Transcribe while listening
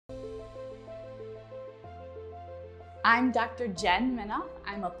I'm Dr. Jen Minoff.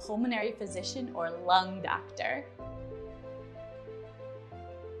 I'm a pulmonary physician or lung doctor.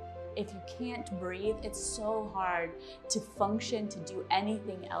 If you can't breathe, it's so hard to function, to do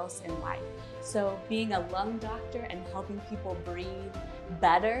anything else in life. So being a lung doctor and helping people breathe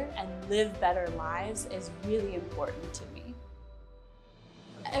better and live better lives is really important to me.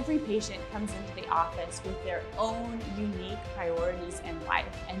 Every patient comes into the office with their own unique priorities in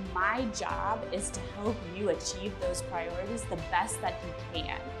life, and my job is to help you achieve those priorities the best that you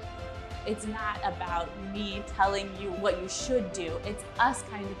can. It's not about me telling you what you should do. It's us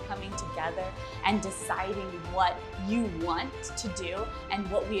kind of coming together and deciding what you want to do and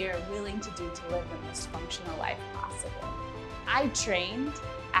what we are willing to do to live the most functional life possible. I trained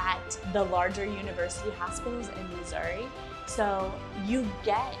at the larger university hospitals in Missouri, so you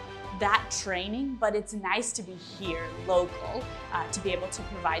get that training, but it's nice to be here local to be able to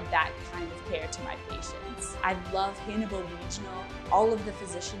provide that kind of care to my patients. I love Hannibal Regional. All of the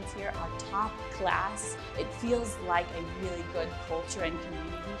physicians here are top class. It feels like a really good culture and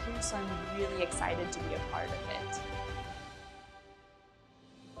community here, so I'm really excited to be a part of it.